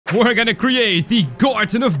we're gonna create the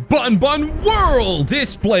Garden of Bun Bun World.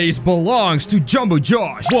 This place belongs to Jumbo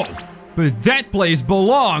Josh. Whoa, but that place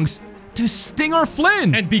belongs to Stinger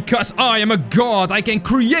Flynn. And because I am a god, I can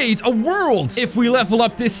create a world. If we level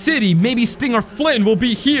up this city, maybe Stinger Flynn will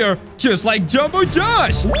be here, just like Jumbo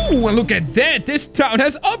Josh. Ooh, and look at that. This town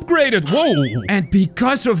has upgraded. Whoa. And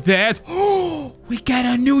because of that, we get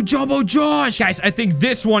a new Jumbo Josh. Guys, I think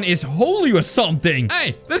this one is holy or something.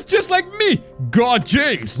 Hey, that's just like me, God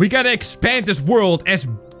James. We gotta expand this world as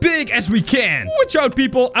big as we can. Watch out,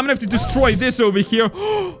 people. I'm gonna have to destroy this over here.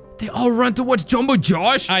 They all run towards Jumbo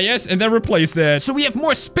Josh. Ah, yes, and then replace that. So we have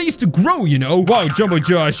more space to grow, you know. Wow, Jumbo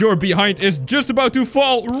Josh, your behind is just about to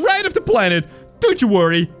fall right off the planet. Don't you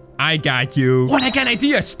worry. I got you. Oh, I got an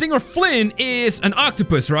idea. Stinger Flynn is an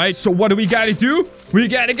octopus, right? So what do we gotta do? We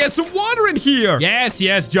gotta get some water in here. Yes,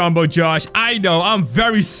 yes, Jumbo Josh. I know. I'm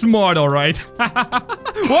very smart, all right.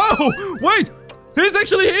 Whoa, wait. He's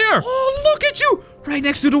actually here. Oh, look at you. Right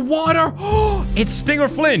next to the water. Oh, it's Stinger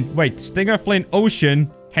Flynn. Wait, Stinger Flynn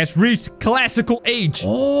Ocean has reached classical age.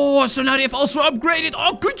 Oh, so now they've also upgraded.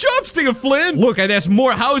 Oh, good job, Stinger Flynn. Look, and there's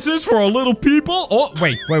more houses for our little people. Oh,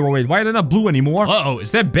 wait. Why are they not blue anymore? Uh-oh,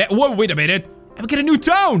 is that bad? Whoa, wait a minute. We get a new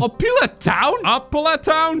town. Opila Town? Opila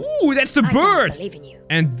Town? Ooh, that's the bird. I believe in you.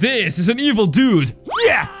 And this is an evil dude.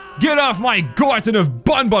 Yeah, get off my Garden of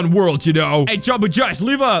Bun Bun world, you know. Hey, Jumbo Josh,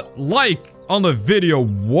 leave a like on the video.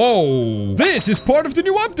 Whoa. This is part of the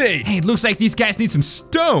new update. Hey, it looks like these guys need some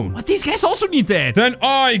stone. But these guys also need that. Then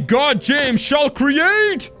I, God James, shall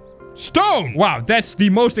create stone. Wow, that's the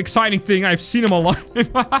most exciting thing I've seen in my life.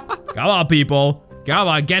 Come on, people. Come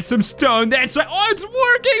on, get some stone. That's right. Oh, it's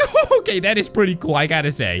working. Okay, that is pretty cool, I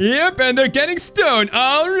gotta say. Yep, and they're getting stone.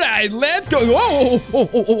 All right, let's go.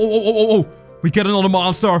 Oh. We get another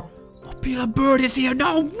monster. Opila Bird is here.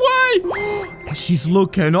 No way. And she's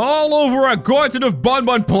looking all over our Garden of Bun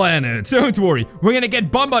Bun planet. Don't worry. We're gonna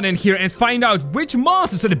get Bun Bun in here and find out which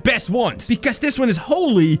monsters are the best ones. Because this one is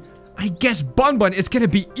holy, I guess Bun Bun is gonna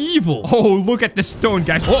be evil. Oh, look at the stone,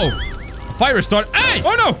 guys. Whoa. Fire start. Hey!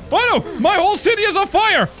 Oh no! My whole city is on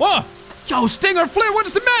fire! Oh! Yo, Stinger Flynn, what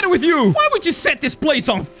is the matter with you? Why would you set this place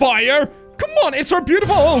on fire? Come on, it's our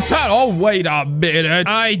beautiful old town. Oh, wait a minute.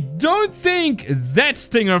 I don't think that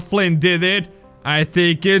Stinger Flynn did it. I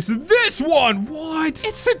think it's this one. What?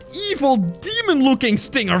 It's an evil demon-looking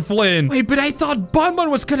Stinger Flynn. Wait, but I thought Bun Bun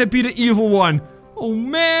was gonna be the evil one. Oh,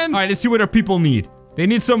 man. All right, let's see what our people need. They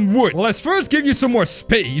need some wood. Well, let's first give you some more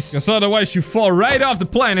space, because otherwise you fall right off the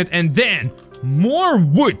planet, and then more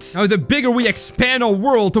wood. Now, the bigger we expand our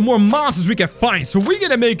world, the more monsters we can find, so we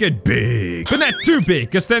gotta make it big. But not too big,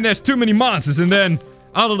 because then there's too many monsters, and then,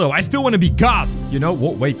 I don't know, I still want to be God, you know?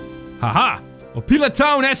 Whoa, wait. Haha. Opila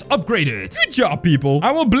Town has upgraded. Good job, people.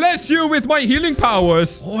 I will bless you with my healing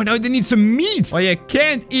powers. Oh, now they need some meat. Oh, you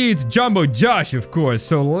can't eat Jumbo Josh, of course,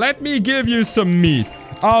 so let me give you some meat.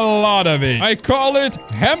 A lot of it. I call it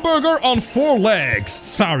hamburger on 4 legs.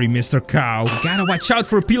 Sorry, Mr. Cow. You gotta watch out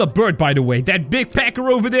for Opila Bird, by the way. That big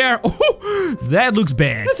packer over there. Oh, that looks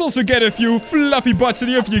bad. Let's also get a few fluffy butts in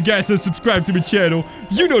here for you guys that subscribe to my channel.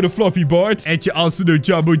 You know the fluffy butts. And you also know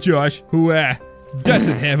Jumbo Josh, who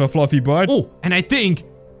doesn't have a fluffy butt. Oh, and I think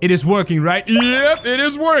it is working, right? Yep, it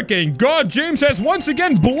is working. God James has once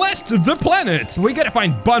again blessed the planet. So we gotta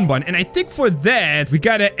find Bun Bun, and I think for that, we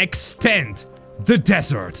gotta extend the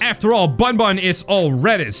desert. After all, Bun Bun is all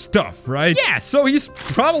red and stuff, right? Yeah, so he's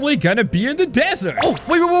probably gonna be in the desert. Oh,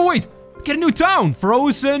 wait. Get a new town.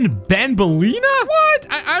 Frozen Bambolina? What?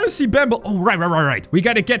 I don't see Bamble. Oh, right. We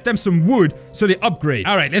gotta get them some wood so they upgrade.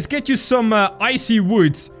 All right, let's get you some icy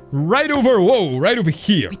woods right over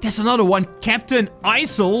here. Wait, there's another one. Captain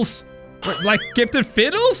Isles. Like Captain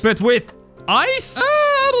Fiddles? But with ice?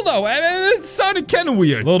 I don't know. It sounded kind of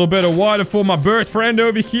weird. A little bit of water for my bird friend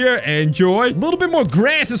over here. Enjoy. A little bit more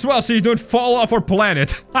grass as well so you don't fall off our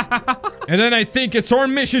planet. And then I think it's our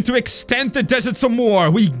mission to extend the desert some more.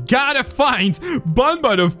 We gotta find Bun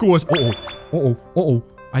Bun, of course. Uh-oh.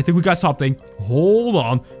 I think we got something. Hold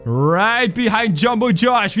on. Right behind Jumbo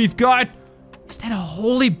Josh, we've got... Is that a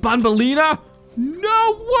holy Bambolina?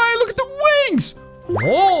 No way. Look at the wings.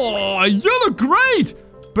 Oh, you look great.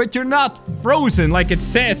 But you're not frozen like it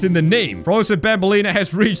says in the name. Frozen Bambolina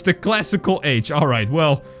has reached the classical age. All right,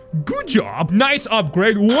 well, good job. Nice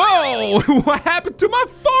upgrade. Whoa, what happened to my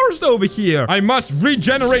forest over here? I must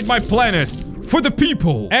regenerate my planet for the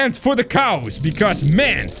people and for the cows because,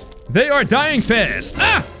 man, they are dying fast.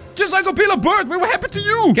 Ah, just like Opila Bird. Wait, what happened to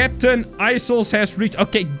you? Captain Isles has reached...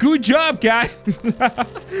 Okay, good job, guys.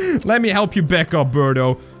 Let me help you back up,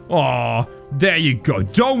 Birdo. Aw. There you go.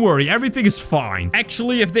 Don't worry. Everything is fine.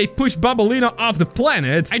 Actually, if they push Babylina off the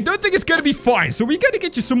planet, I don't think it's gonna be fine. So we gotta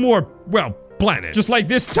get you some more, well, planet. Just like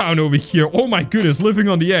this town over here. Oh my goodness, living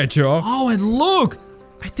on the edge, huh? Oh, and look.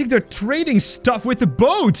 I think they're trading stuff with the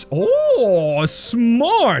boats. Oh,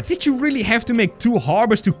 smart. Did you really have to make 2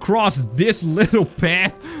 harbors to cross this little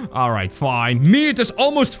path? All right, fine. Meat is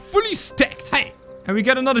almost fully stacked. Hey. And we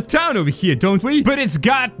got another town over here, don't we? But it's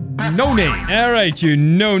got no name. All right, you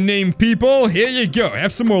no-name people. Here you go.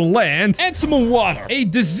 Have some more land and some more water. A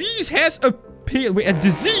disease has appeared. Wait, a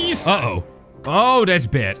disease? Uh-oh. Oh, that's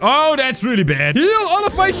bad. Oh, that's really bad. Heal all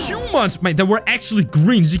of my humans. Man, they were actually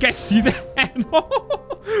green. Did you guys see that?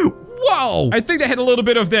 Wow. I think they had a little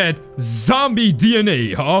bit of that zombie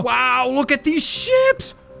DNA, huh? Wow, look at these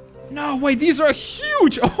ships. No, wait, these are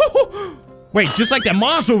huge. Oh. Wait, just like that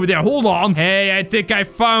monster over there. Hold on. Hey, I think I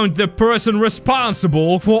found the person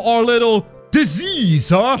responsible for our little disease,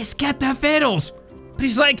 huh? He's got the fiddles. But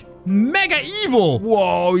he's like mega evil.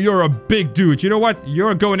 Whoa, you're a big dude. You know what?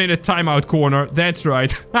 You're going in a timeout corner. That's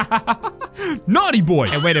right. Naughty boy.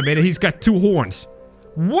 Hey, wait a minute. He's got 2 horns.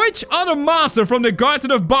 Which other monster from the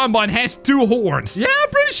Garden of Bonbon has 2 horns? Yeah, I'm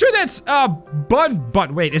pretty sure that's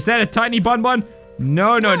Bun. Wait, is that a tiny Bonbon?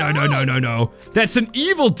 No. That's an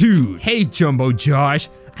evil dude. Hey, Jumbo Josh.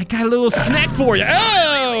 I got a little snack for you.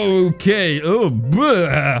 Okay. Oh,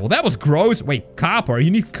 bleh. Well, that was gross. Wait, copper.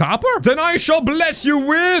 You need copper? Then I shall bless you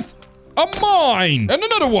with a mine. And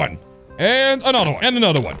another one. And another one. And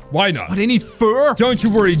another one. Why not? Oh, they need fur? Don't you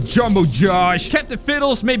worry, Jumbo Josh. Captain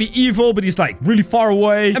Fiddles may be evil, but he's like really far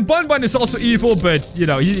away. And Bun Bun is also evil, but you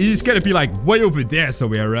know, he's gonna be like way over there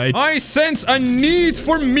somewhere, right? I sense a need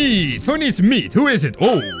for meat. Who needs meat? Who is it?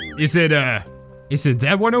 Oh, is it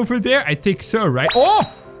that one over there? I think so, right?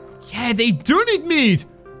 Oh, yeah, they do need meat.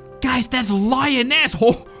 Guys, that's Lioness.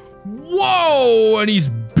 Oh, whoa, and he's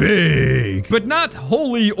big, but not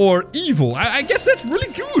holy or evil. I guess that's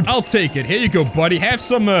really good. I'll take it. Here you go, buddy. Have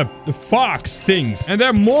some fox things. And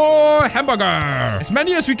then more hamburger. As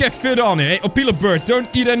many as we can fit on it. Hey, Opila Bird, don't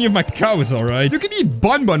eat any of my cows, all right? You can eat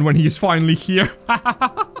Bun Bun when he's finally here.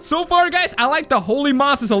 So far, guys, I like the holy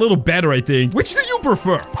monsters a little better, I think. Which do you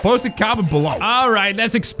prefer? Post a comment below. All right,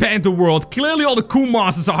 let's expand the world. Clearly, all the cool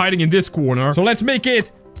monsters are hiding in this corner. So let's make it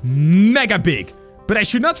mega big. But I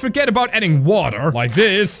should not forget about adding water, like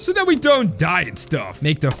this, so that we don't die and stuff.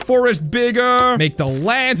 Make the forest bigger, make the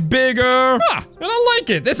land bigger. Ah, and I like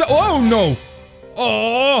it. Oh, no.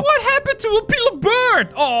 Oh, what happened to Opila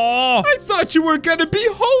Bird? Oh, I thought you were gonna be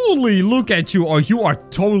holy. Look at you. Oh, you are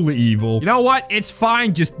totally evil. You know what? It's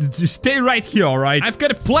fine. Just stay right here, all right? I've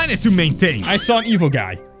got a planet to maintain. I saw an evil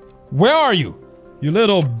guy. Where are you? You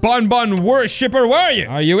little Bun Bun worshipper. Where are you?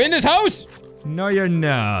 Are you in this house? No, you're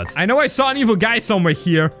not. I know I saw an evil guy somewhere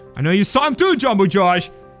here. I know you saw him too, Jumbo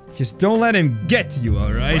Josh. Just don't let him get to you,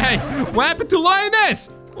 all right? Hey, what happened to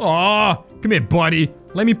Lioness? Oh, come here, buddy.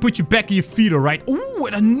 Let me put you back on your feet, all right? Ooh,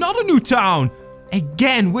 and another new town.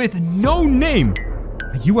 Again, with no name.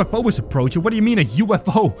 A UFO is approaching. What do you mean a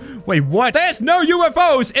UFO? Wait, what? There's no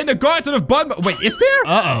UFOs in the Garden of Bun. Wait, is there?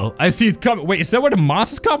 Uh-oh. I see it coming. Wait, is that where the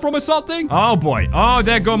monsters come from or something? Oh, boy. Oh,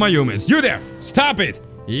 there go my humans. You there. Stop it.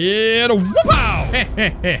 Yeah, whoop-ow!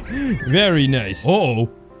 Very nice. Uh-oh.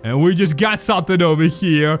 And we just got something over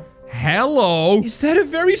here. Hello. Is that a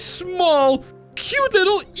very small, cute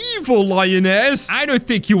little evil lioness? I don't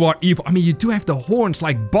think you are evil. I mean, you do have the horns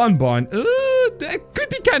like Bun Bun. That could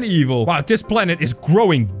be kind of evil. Wow, this planet is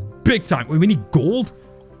growing big time. Wait, we need gold?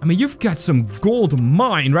 I mean, you've got some gold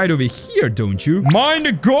mine right over here, don't you? Mine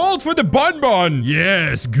the gold for the Bun Bun.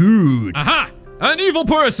 Yes, good. Aha! An evil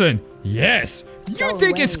person. Yes. You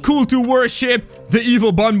think it's cool to worship the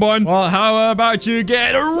evil Bun Bun? Well, how about you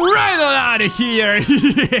get right on out of here?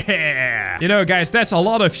 Yeah. You know, guys, that's a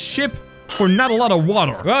lot of ship for not a lot of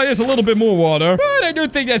water. Well, here's a little bit more water. But I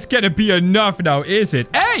don't think that's gonna be enough now, is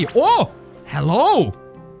it? Hey! Oh! Hello!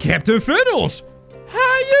 Captain Fiddles!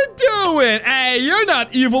 How you doing? Hey, you're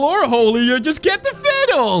not evil or holy. You're just Captain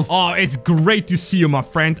Fiddles. Oh, it's great to see you, my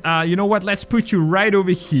friend. You know what? Let's put you right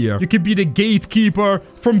over here. You can be the gatekeeper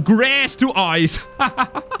from grass to ice.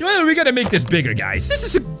 Well, we gotta make this bigger, guys. This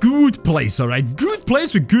is a good place, all right? Good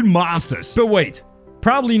place with good monsters. But wait,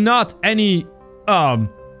 probably not any,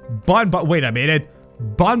 wait a minute.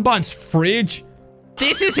 Bun Bun's fridge?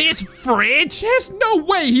 This is his fridge? There's no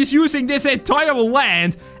way he's using this entire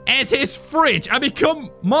land as his fridge. I mean, come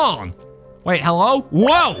on. Wait, hello?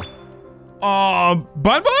 Whoa.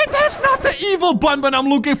 Bun Bun? That's not the evil Bun Bun I'm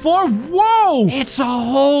looking for. Whoa. It's a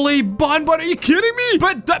holy Bun Bun. Are you kidding me?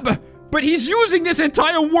 But he's using this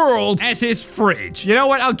entire world as his fridge. You know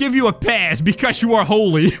what? I'll give you a pass because you are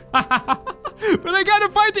holy. But I gotta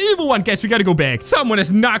find the evil one. Guys, we gotta go back. Someone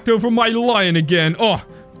has knocked over my lion again. Oh,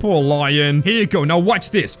 poor lion. Here you go. Now watch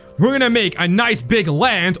this. We're gonna make a nice big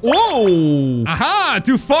land. Oh! Aha!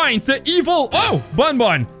 To find the evil... Oh! Bun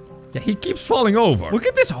Bun. Yeah, he keeps falling over. Look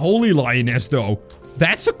at this holy lioness, though.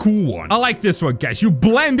 That's a cool one. I like this one, guys. You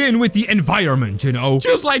blend in with the environment, you know?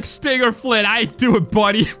 Just like Stinger Flynn. I do it,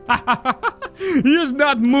 buddy. He has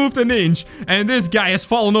not moved an inch. And this guy has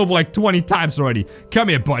fallen over like 20 times already. Come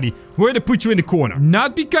here, buddy. We're gonna put you in the corner.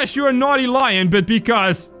 Not because you're a naughty lion, but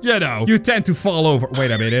because, you know, you tend to fall over.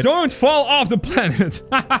 Wait a minute. Don't fall off the planet.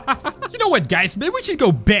 You know what, guys? Maybe we should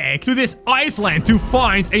go back to this Iceland to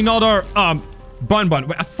find another, Bun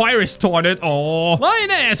Bun. A fire is started. Oh,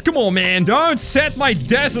 lioness, come on, man. Don't set my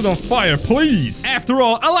desert on fire, please. After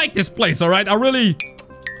all, I like this place, all right? I really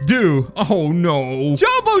do. Oh, no.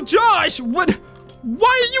 Jumbo Josh, what?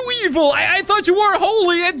 Why are you evil? I thought you were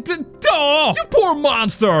holy and... Oh, you poor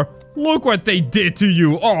monster. Look what they did to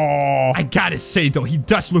you. Oh, I gotta say, though, he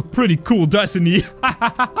does look pretty cool, doesn't he?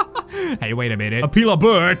 Hey, wait a minute. Apila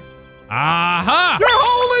bird. Aha! You're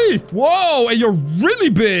holy! Whoa, and you're really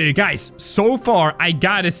big. Guys, so far, I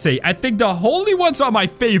gotta say, I think the holy ones are my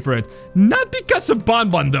favorite. Not because of Bun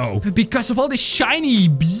Bun, though, but because of all this shiny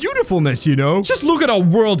beautifulness, you know? Just look at our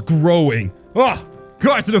world growing. Oh,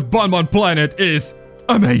 Garden of Bun Bun Planet is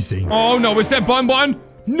amazing. Oh, no, is that Bun Bun?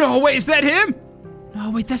 No, wait, is that him?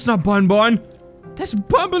 No, wait, that's not Bun Bun. That's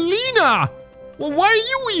Bumbelina. Well, why are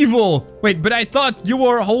you evil? Wait, but I thought you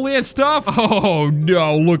were holy and stuff? Oh,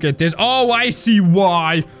 no, look at this. Oh, I see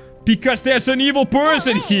why. Because there's an evil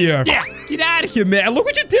person here. Yeah, get out of here, man. Look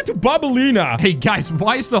what you did to Bumbelina. Hey, guys,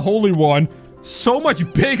 why is the holy one so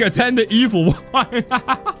much bigger than the evil one?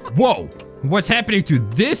 Whoa, what's happening to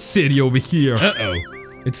this city over here? Uh-oh.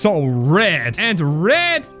 It's all red. And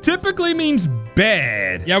red typically means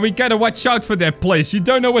bad. Yeah, we gotta watch out for that place. You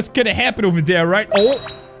don't know what's gonna happen over there, right?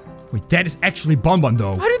 Oh. Wait, that is actually Bun Bun,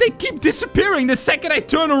 though. Why do they keep disappearing the second I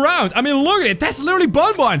turn around? I mean, look at it. That's literally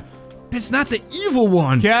Bun Bun. That's not the evil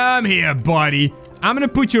one. Come here, buddy. I'm gonna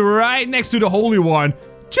put you right next to the holy one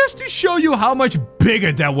just to show you how much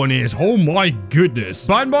bigger that one is. Oh, my goodness.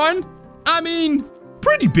 Bun Bun? I mean,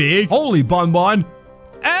 pretty big. Holy Bun Bun.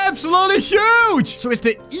 Absolutely huge. So is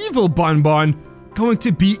the evil Bun Bun going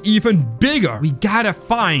to be even bigger? We gotta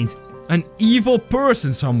find an evil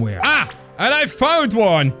person somewhere. Ah! And I found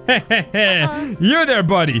one. You there,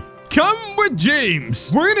 buddy. Come with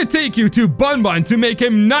James. We're gonna take you to Bun Bun to make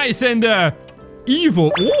him nice and,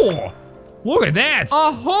 evil. Oh, look at that.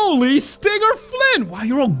 A holy Stinger Flynn. Wow,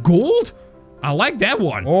 you're all gold? I like that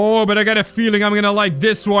one. Oh, but I got a feeling I'm gonna like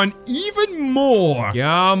this one even more.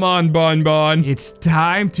 Come on, Bun Bun. It's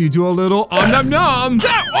time to do a little nom nom.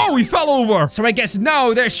 Oh, he fell over. So I guess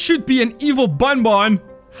now there should be an evil Bun Bun.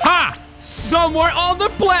 Ha! Somewhere on the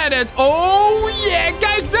planet. Oh, yeah,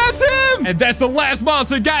 guys, that's him. And that's the last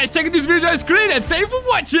monster, guys. Check out this video on screen, and thanks for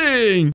watching.